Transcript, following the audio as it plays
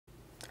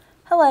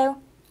Hello!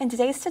 In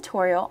today's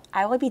tutorial,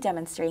 I will be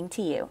demonstrating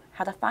to you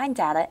how to find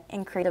data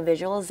and create a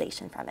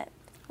visualization from it.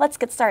 Let's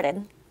get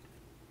started.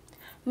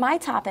 My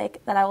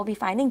topic that I will be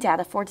finding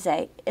data for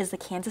today is the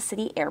Kansas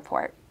City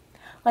Airport.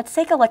 Let's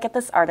take a look at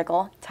this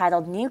article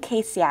titled New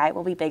KCI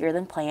Will Be Bigger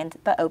Than Planned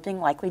but Opening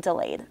Likely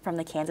Delayed from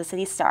the Kansas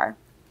City Star.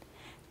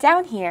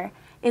 Down here,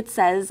 it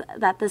says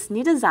that this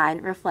new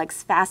design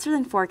reflects faster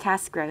than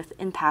forecast growth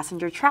in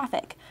passenger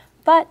traffic,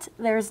 but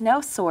there is no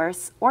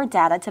source or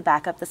data to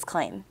back up this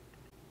claim.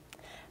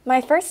 My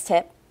first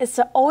tip is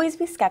to always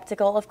be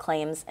skeptical of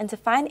claims and to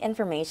find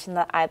information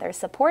that either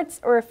supports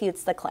or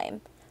refutes the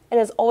claim. It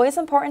is always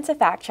important to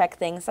fact-check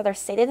things that are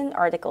stated in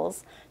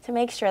articles to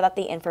make sure that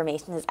the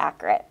information is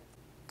accurate.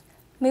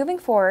 Moving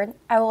forward,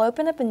 I will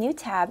open up a new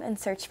tab and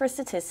search for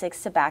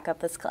statistics to back up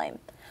this claim.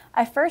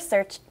 I first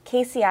search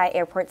KCI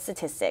Airport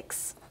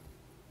Statistics.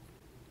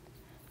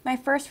 My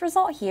first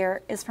result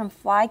here is from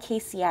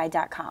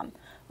flykci.com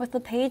with the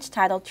page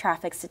titled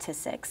Traffic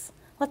Statistics.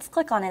 Let's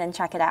click on it and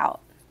check it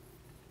out.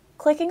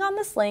 Clicking on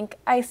this link,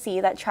 I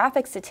see that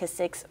traffic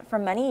statistics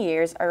from many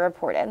years are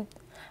reported.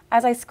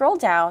 As I scroll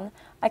down,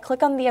 I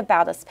click on the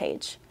About Us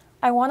page.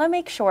 I want to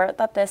make sure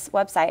that this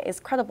website is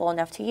credible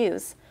enough to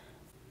use.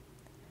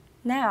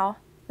 Now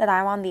that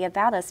I'm on the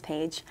About Us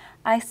page,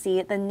 I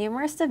see the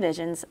numerous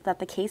divisions that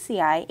the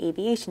KCI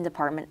Aviation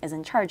Department is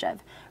in charge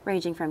of,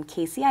 ranging from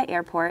KCI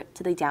Airport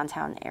to the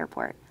downtown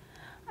airport.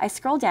 I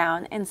scroll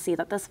down and see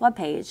that this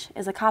webpage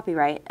is a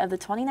copyright of the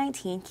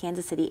 2019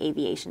 Kansas City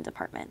Aviation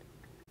Department.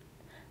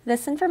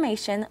 This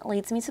information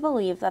leads me to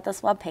believe that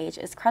this webpage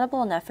is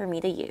credible enough for me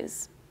to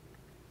use.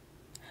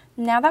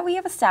 Now that we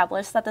have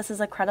established that this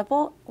is a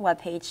credible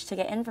webpage to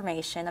get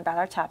information about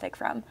our topic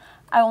from,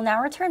 I will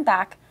now return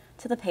back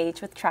to the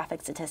page with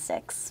traffic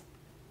statistics.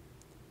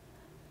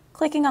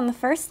 Clicking on the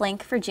first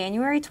link for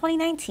January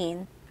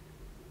 2019,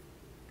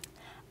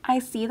 I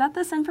see that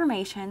this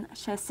information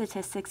shows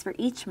statistics for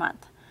each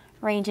month,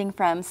 ranging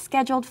from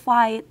scheduled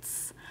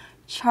flights,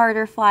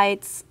 charter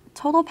flights,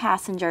 total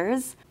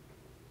passengers,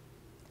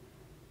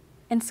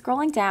 and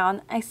scrolling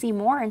down, I see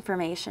more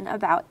information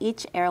about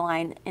each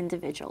airline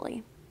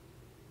individually.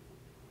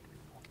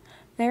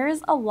 There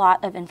is a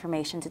lot of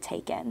information to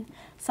take in.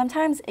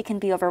 Sometimes it can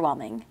be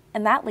overwhelming,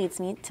 and that leads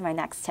me to my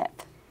next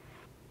tip.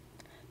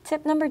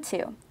 Tip number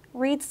 2,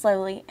 read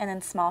slowly and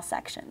in small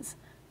sections.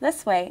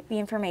 This way, the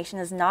information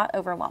is not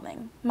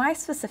overwhelming. My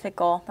specific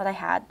goal that I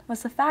had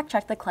was to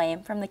fact-check the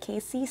claim from the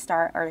KC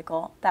Star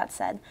article that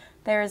said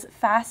there is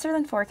faster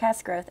than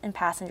forecast growth in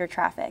passenger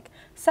traffic.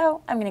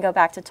 So I'm going to go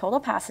back to total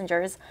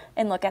passengers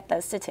and look at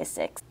those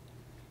statistics.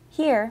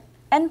 Here,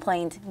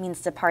 enplaned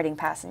means departing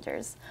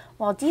passengers,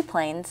 while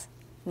deplaned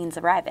means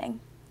arriving.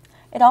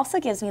 It also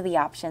gives me the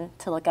option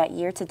to look at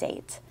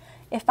year-to-date.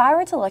 If I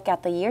were to look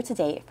at the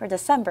year-to-date for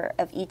December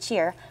of each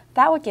year,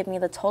 that would give me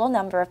the total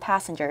number of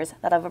passengers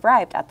that have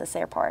arrived at this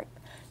airport.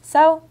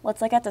 So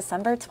let's look at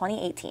December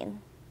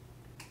 2018.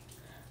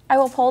 I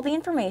will pull the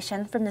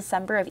information from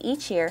December of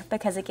each year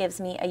because it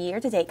gives me a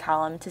year-to-date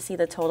column to see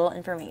the total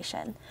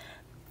information.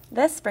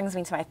 This brings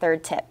me to my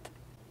third tip.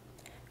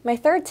 My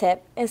third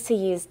tip is to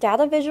use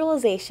data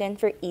visualization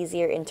for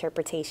easier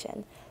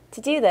interpretation.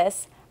 To do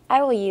this,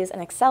 I will use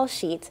an Excel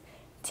sheet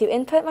to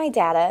input my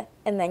data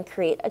and then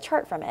create a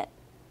chart from it.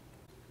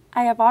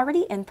 I have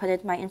already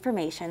inputted my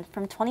information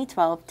from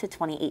 2012 to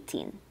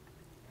 2018.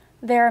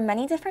 There are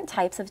many different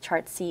types of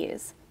charts to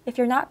use. If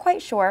you're not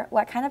quite sure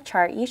what kind of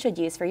chart you should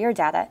use for your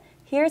data,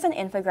 here's an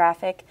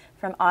infographic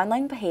from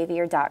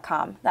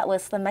onlinebehavior.com that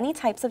lists the many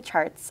types of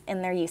charts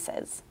and their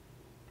uses.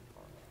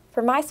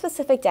 For my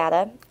specific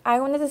data, I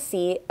wanted to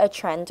see a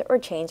trend or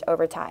change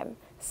over time,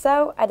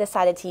 so I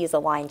decided to use a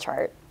line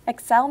chart.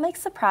 Excel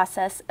makes the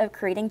process of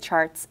creating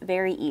charts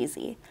very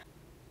easy.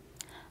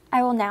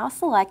 I will now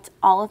select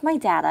all of my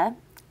data,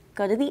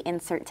 go to the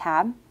Insert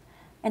tab,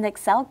 and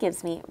Excel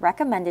gives me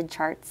recommended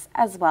charts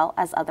as well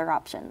as other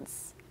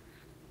options.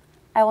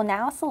 I will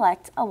now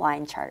select a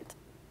line chart.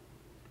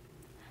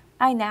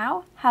 I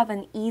now have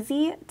an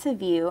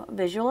easy-to-view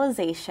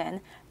visualization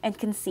and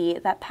can see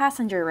that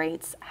passenger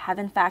rates have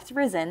in fact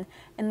risen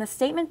and the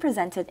statement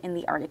presented in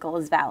the article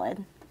is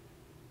valid.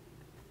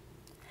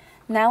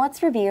 Now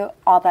let's review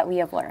all that we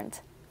have learned.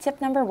 Tip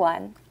number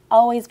 1,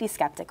 always be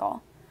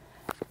skeptical.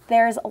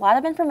 There's a lot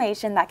of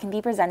information that can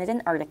be presented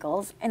in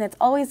articles, and it's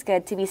always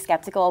good to be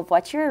skeptical of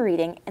what you're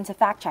reading and to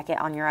fact-check it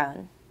on your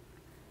own.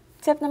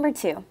 Tip number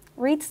 2,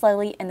 read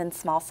slowly and in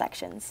small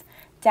sections.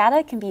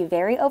 Data can be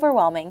very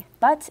overwhelming,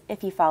 but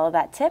if you follow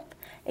that tip,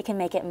 it can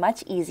make it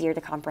much easier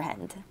to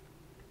comprehend.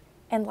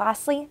 And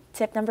lastly,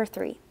 tip number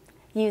 3,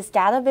 use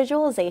data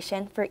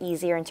visualization for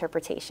easier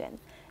interpretation.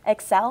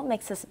 Excel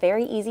makes this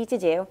very easy to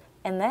do,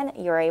 and then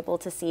you're able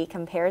to see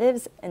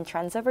comparatives and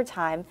trends over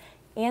time,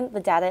 and the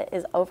data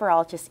is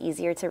overall just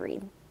easier to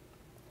read.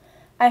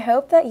 I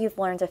hope that you've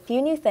learned a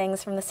few new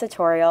things from this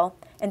tutorial,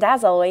 and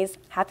as always,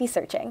 happy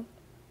searching!